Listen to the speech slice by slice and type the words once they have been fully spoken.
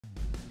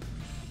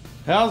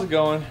How's it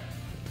going?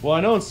 Well,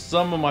 I know in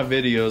some of my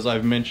videos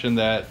I've mentioned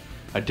that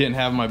I didn't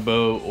have my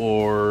boat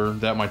or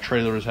that my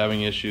trailer was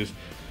having issues.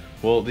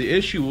 Well, the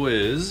issue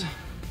is,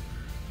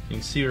 you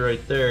can see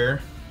right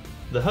there,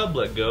 the hub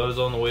let go. I was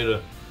on the way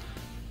to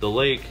the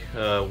lake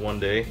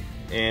one day,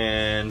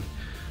 and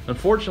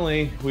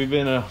unfortunately we've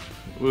gotten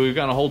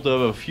a hold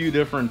of a few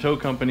different tow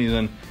companies,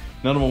 and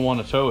none of them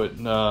want to tow it,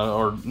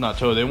 or not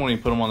tow it, they won't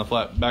even put them on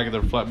the back of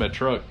their flatbed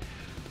truck.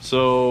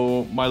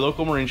 So my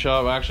local marine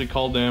shop, I actually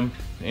called them,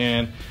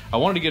 and I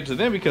wanted to get to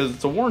them because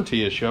it's a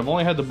warranty issue. I've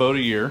only had the boat a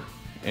year,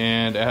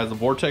 and it has the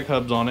vortex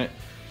hubs on it,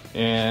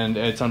 and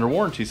it's under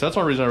warranty. So that's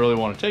one reason I really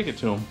want to take it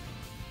to them.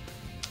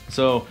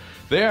 So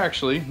they're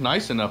actually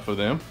nice enough of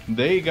them.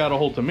 They got a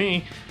hold of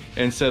me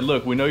and said,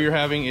 look, we know you're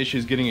having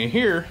issues getting it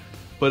here,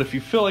 but if you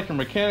feel like you're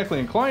mechanically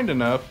inclined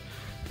enough,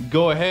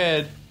 go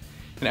ahead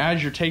and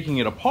as you're taking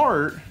it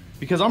apart,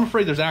 because I'm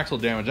afraid there's axle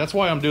damage. That's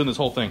why I'm doing this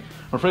whole thing.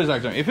 I'm afraid there's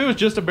axle damage. If it was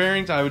just the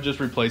bearings, I would just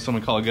replace them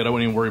and call it good. I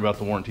wouldn't even worry about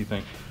the warranty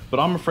thing. But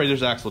I'm afraid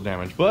there's axle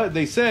damage. But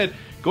they said,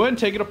 go ahead and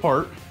take it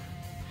apart,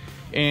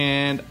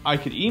 and I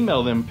could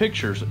email them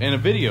pictures and a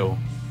video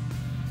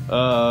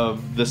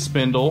of the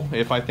spindle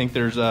if I think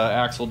there's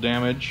axle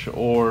damage,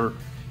 and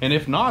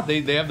if not,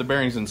 they have the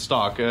bearings in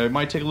stock. It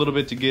might take a little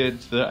bit to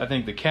get I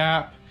think the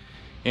cap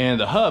and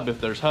the hub if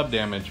there's hub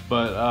damage,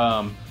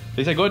 but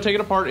they said go ahead and take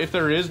it apart. If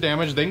there is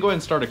damage, then go ahead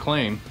and start a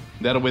claim.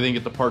 That way they can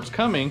get the parts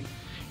coming,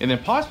 and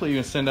then possibly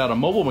even send out a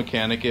mobile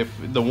mechanic if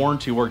the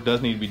warranty work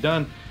does need to be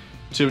done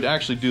to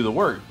actually do the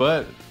work.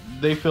 But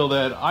they feel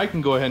that I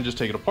can go ahead and just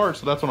take it apart,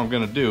 so that's what I'm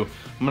gonna do.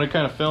 I'm gonna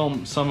kind of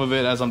film some of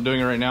it as I'm doing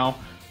it right now.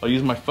 I'll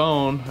use my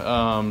phone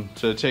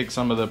to take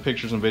some of the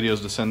pictures and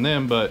videos to send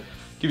them, but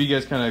give you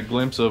guys kind of a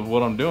glimpse of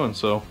what I'm doing.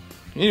 So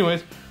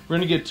anyways, we're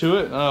gonna get to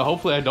it.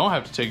 Hopefully I don't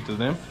have to take it to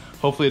them.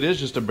 Hopefully it is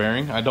just a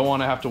bearing. I don't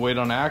want to have to wait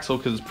on an axle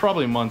because it's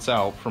probably months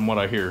out from what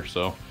I hear.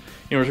 So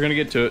anyways, we're gonna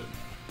get to it.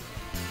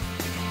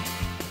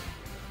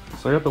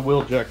 So I got the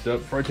wheel jacked up.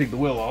 Before I take the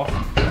wheel off,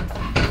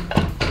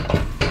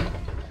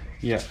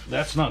 yeah,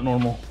 that's not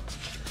normal.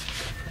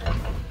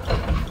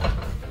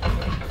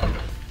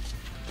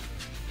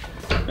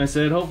 I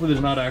said hopefully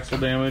there's not axle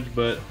damage,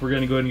 but we're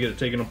gonna go ahead and get it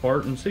taken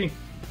apart and see.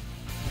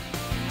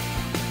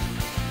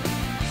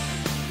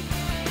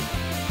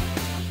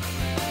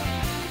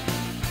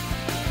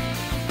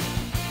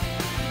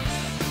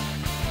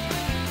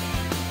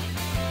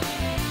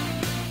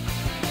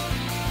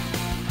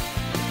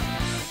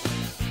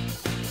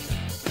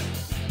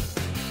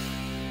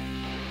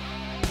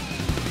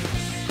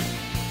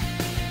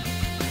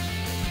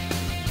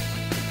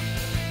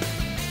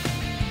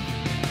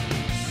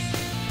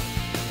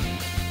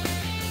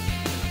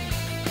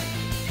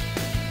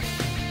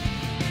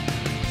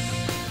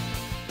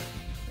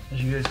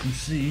 As you guys can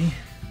see,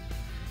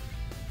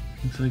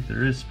 looks like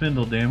there is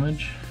spindle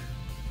damage.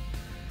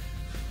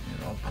 Get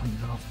it all cleaned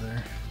off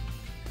there.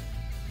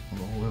 All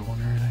the oil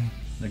and everything,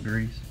 the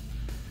grease.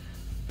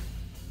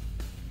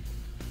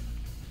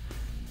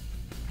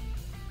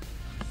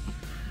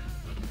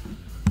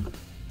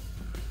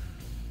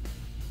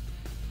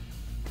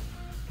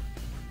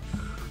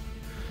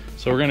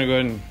 So we're gonna go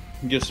ahead and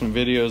get some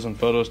videos and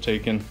photos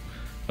taken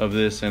of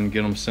this and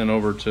get them sent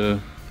over to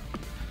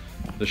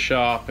the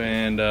shop,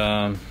 and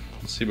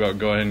let's see about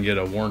go ahead and get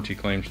a warranty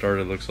claim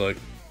started. Looks like.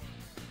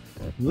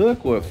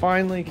 Look what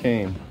finally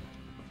came.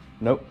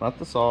 Nope, not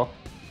the saw.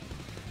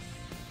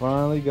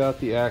 Finally got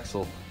the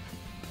axle,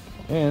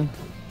 and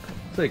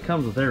so it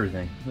comes with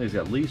everything. It's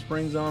got leaf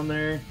springs on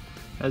there,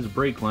 has a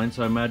brake line,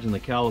 so I imagine the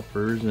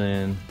calipers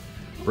and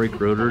brake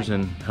rotors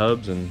and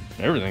hubs and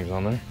everything's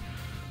on there.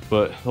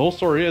 But the whole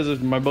story is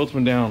my boat's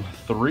been down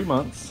 3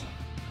 months,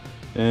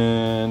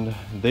 and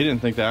they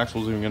didn't think the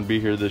axle was even going to be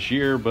here this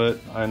year, but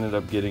I ended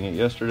up getting it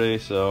yesterday.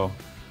 So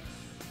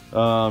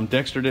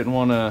Dexter didn't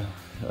want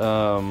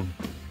to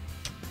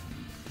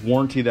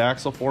warranty the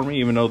axle for me,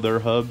 even though their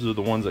hubs are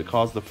the ones that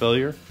caused the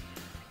failure.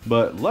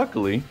 But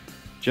luckily,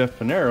 Jeff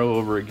Panero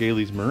over at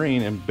Galeys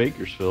Marine in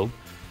Bakersfield,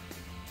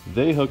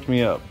 they hooked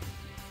me up.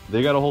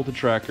 They got a hold of the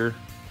tracker,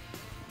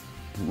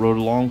 wrote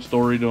a long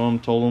story to them,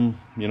 told them,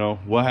 you know,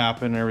 what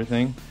happened and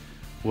everything.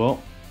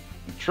 Well,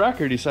 the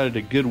tracker decided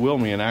to goodwill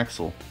me an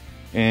axle,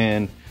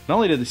 and not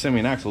only did they send me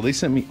an axle, they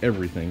sent me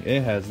everything.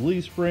 It has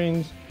leaf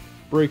springs,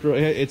 brake,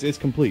 it's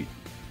complete.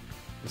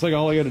 It's like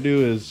all I got to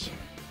do is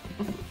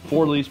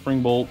 4 leaf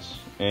spring bolts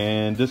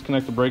and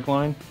disconnect the brake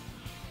line.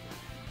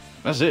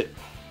 That's it.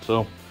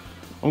 So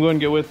I'm going to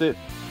get with it.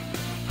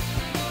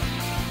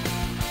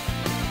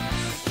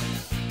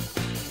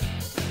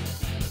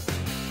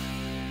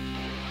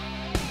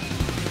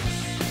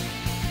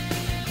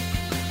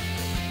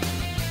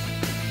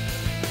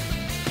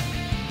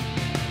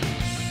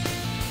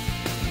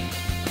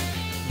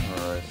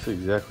 See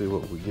exactly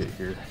what we get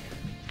here.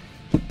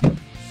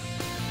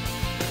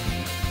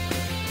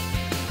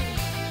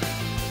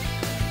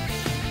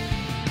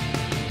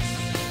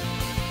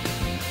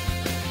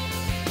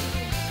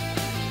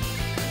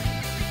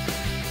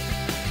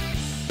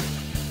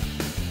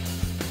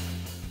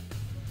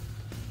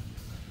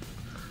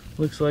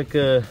 Looks like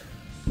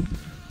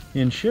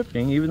in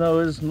shifting, even though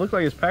it looked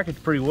like it's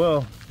packaged pretty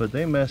well, but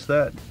they messed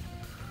that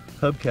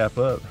hubcap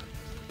up.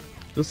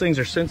 Those things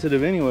are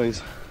sensitive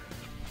anyways.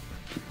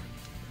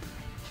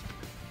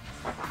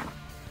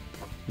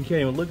 You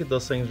can't even look at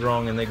those things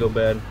wrong and they go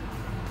bad.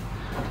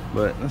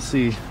 But let's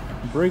see,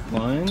 brake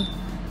line,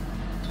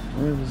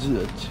 where does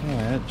it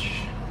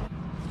attach?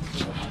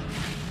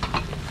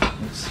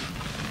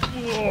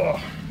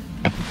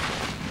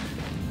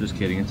 Just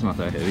kidding, it's not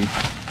that heavy.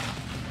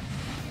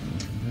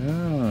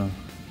 Yeah.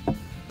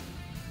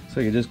 Looks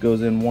like it just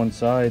goes in one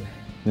side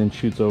and then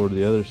shoots over to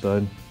the other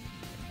side.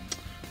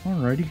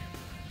 Alrighty.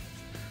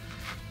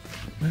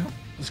 Well,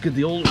 let's get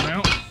the old one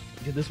out,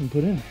 get this one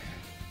put in.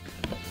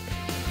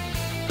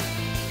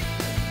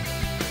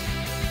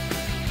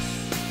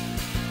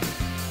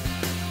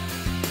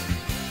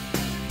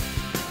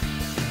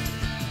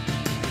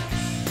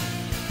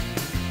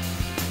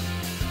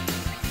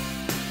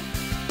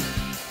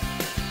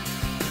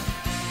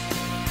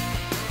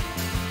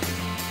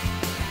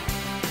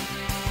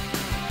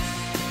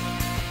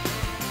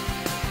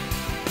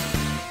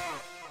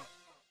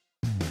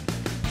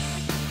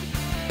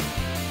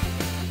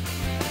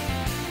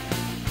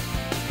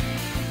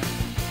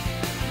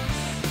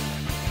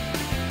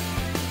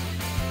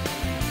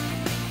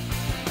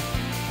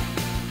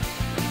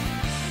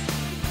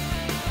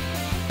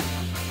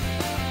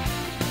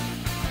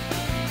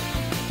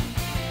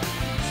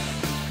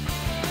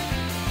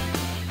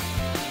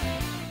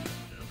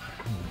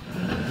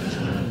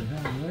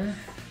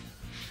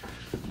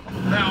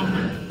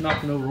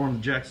 Knocking over one of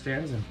the jack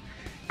stands and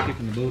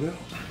kicking the boat out.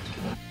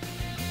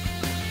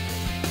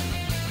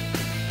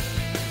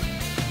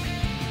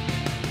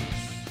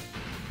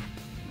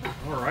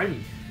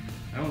 Alrighty,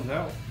 that one's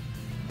out.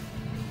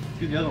 Let's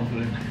get the other one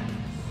put in.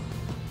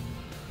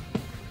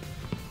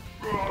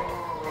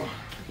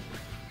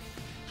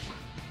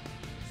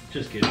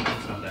 Just kidding,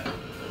 it's not that.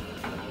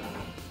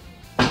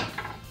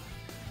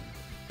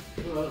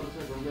 Well, it looks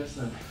like we're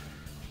missing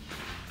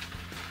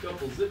a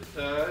couple zip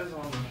ties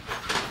on the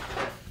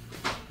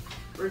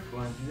brake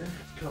line here.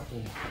 A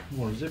couple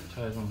more zip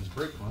ties on this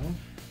brake line.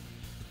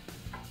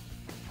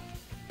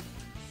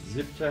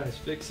 Zip ties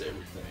fix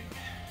everything,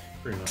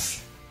 pretty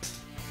much.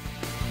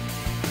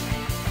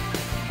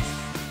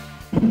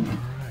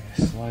 Alright,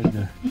 slide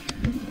the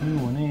new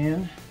one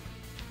in.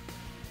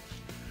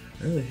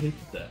 I really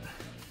hate that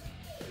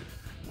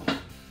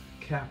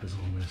cap is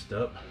all messed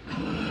up.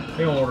 I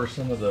think I'll order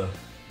some of the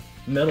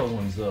metal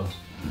ones though.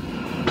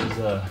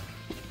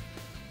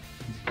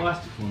 These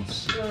plastic ones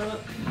suck.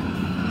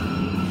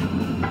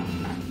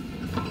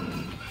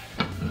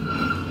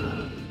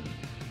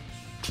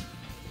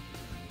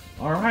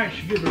 Alright,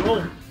 she's good to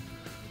roll.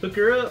 Hook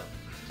her up.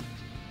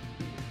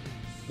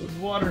 Put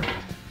water.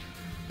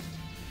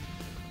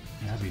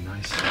 That'd be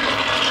nice.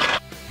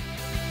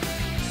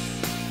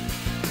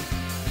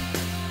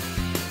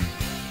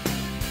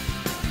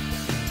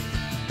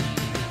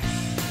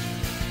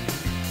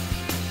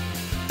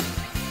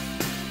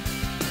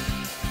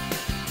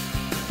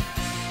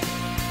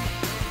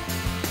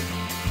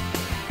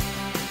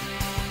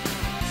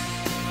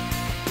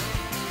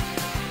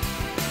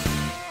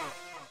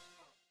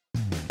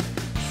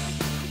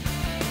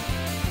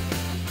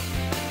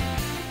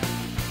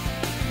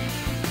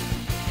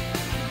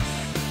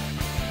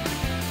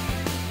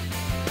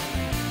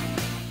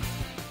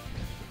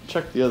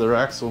 Check the other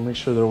axle, make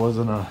sure there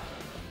wasn't a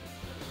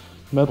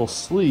metal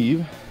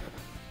sleeve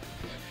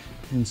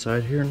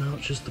inside here. No,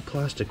 it's just the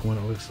plastic one,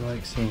 it looks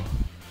like. So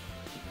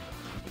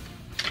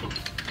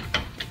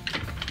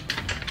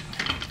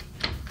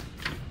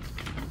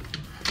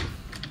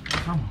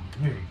come on,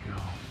 there you go.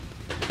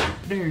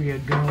 There you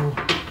go.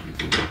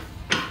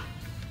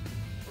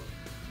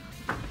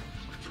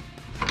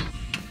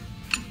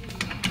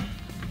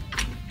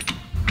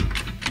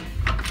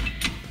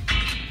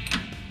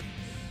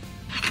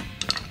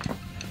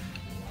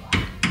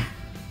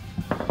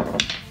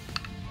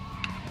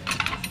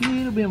 A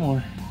little bit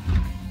more.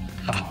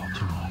 Oh,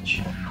 too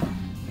much.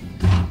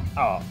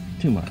 Oh,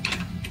 too much.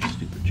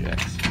 Stupid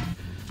jacks.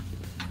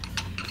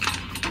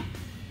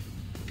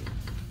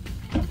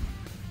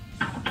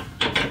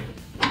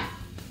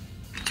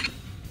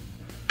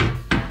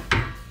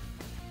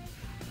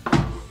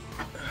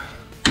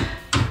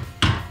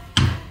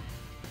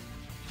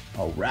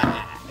 All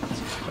right.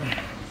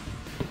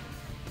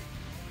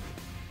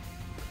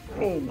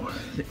 Oh,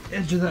 the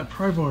edge of that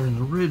pry bar in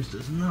the ribs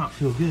does not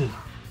feel good.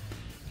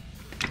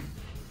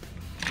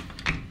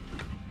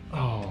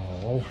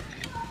 Oh,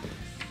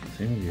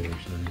 same as the other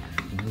side.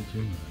 A little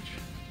too much.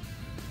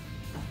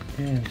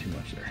 And too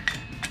much there.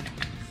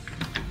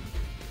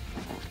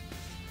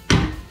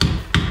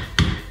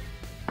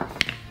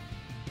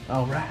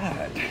 All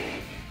right.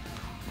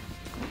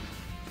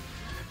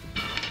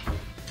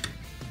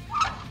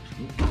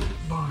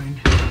 Bind.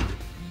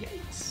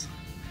 Yikes.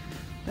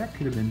 That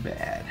could have been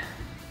bad.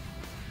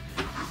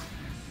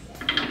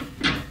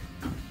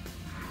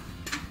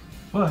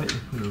 But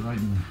it put it right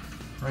in the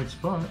right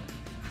spot.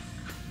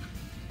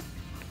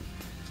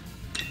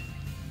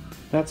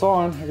 That's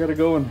on. I gotta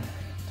go and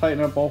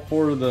tighten up all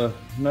 4 of the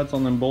nuts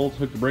on them bolts,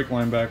 hook the brake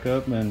line back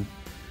up, and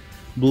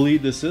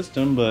bleed the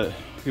system. But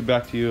I'll get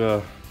back to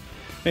you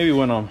maybe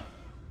when I'm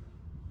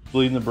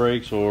bleeding the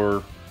brakes,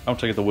 or I'll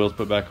take the wheels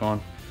put back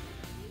on.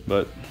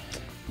 But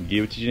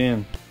give it to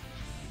Jen.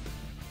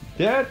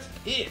 That's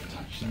it.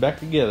 She's back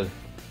together.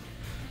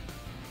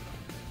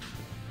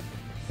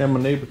 Had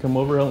my neighbor come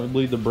over, help me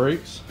bleed the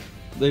brakes.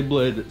 They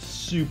bled it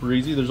super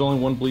easy. There's only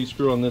one bleed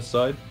screw on this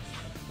side,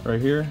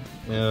 right here,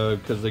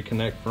 because they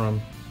connect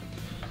from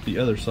the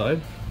other side.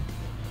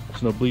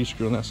 There's no bleed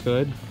screw on that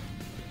side.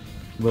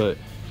 But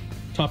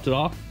topped it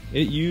off.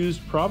 It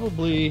used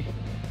probably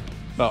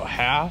about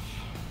half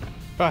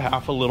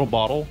a little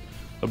bottle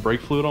of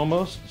brake fluid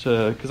almost,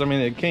 because I mean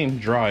it came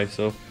dry,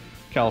 so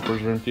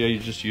calipers were empty. I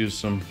just used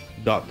some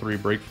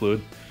 .3 brake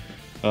fluid.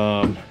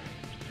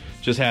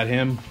 Just had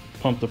him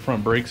pump the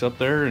front brakes up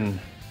there, and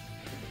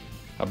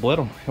I bled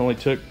them. It only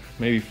took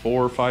maybe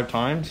 4 or 5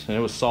 times, and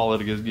it was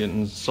solid. It was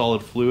getting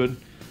solid fluid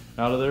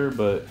out of there.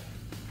 But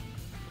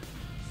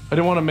I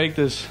didn't want to make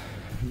this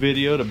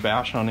video to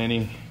bash on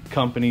any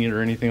company or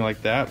anything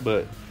like that,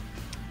 but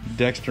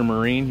Dexter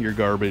Marine, you're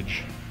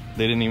garbage.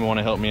 They didn't even want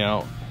to help me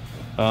out.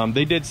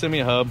 They did send me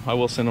a hub. I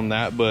will send them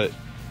that, but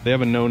they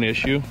have a known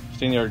issue.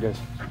 Stay in the yard, guys.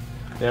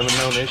 They have a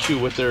known issue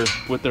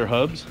with their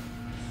hubs.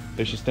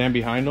 They should stand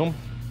behind them.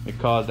 It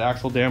caused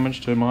axle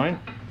damage to mine.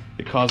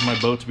 It caused my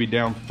boat to be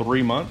down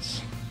 3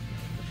 months,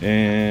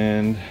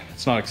 and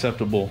it's not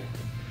acceptable.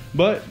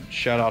 But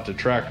shout out to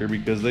Tractor,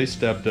 because they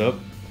stepped up.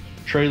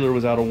 Trailer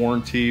was out of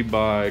warranty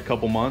by a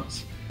couple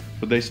months,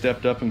 but they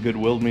stepped up and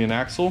goodwilled me an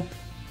axle.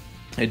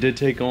 It did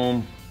take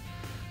them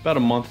about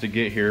a month to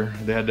get here.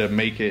 They had to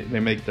make it. They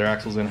make their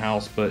axles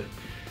in-house, but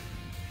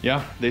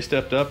yeah, they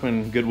stepped up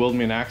and goodwilled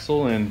me an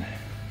axle, and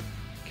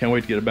can't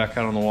wait to get it back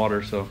out on the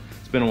water. So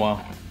it's been a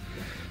while.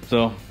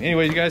 So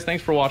anyways, you guys,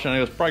 thanks for watching. I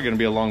know it's probably gonna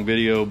be a long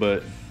video,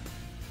 but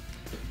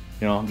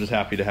you know, I'm just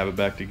happy to have it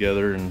back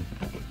together and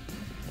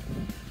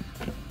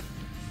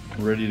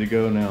ready to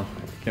go now.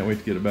 Can't wait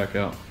to get it back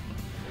out.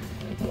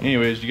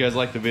 Anyways, you guys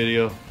like the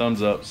video,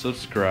 thumbs up,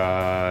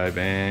 subscribe,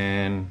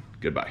 and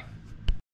goodbye.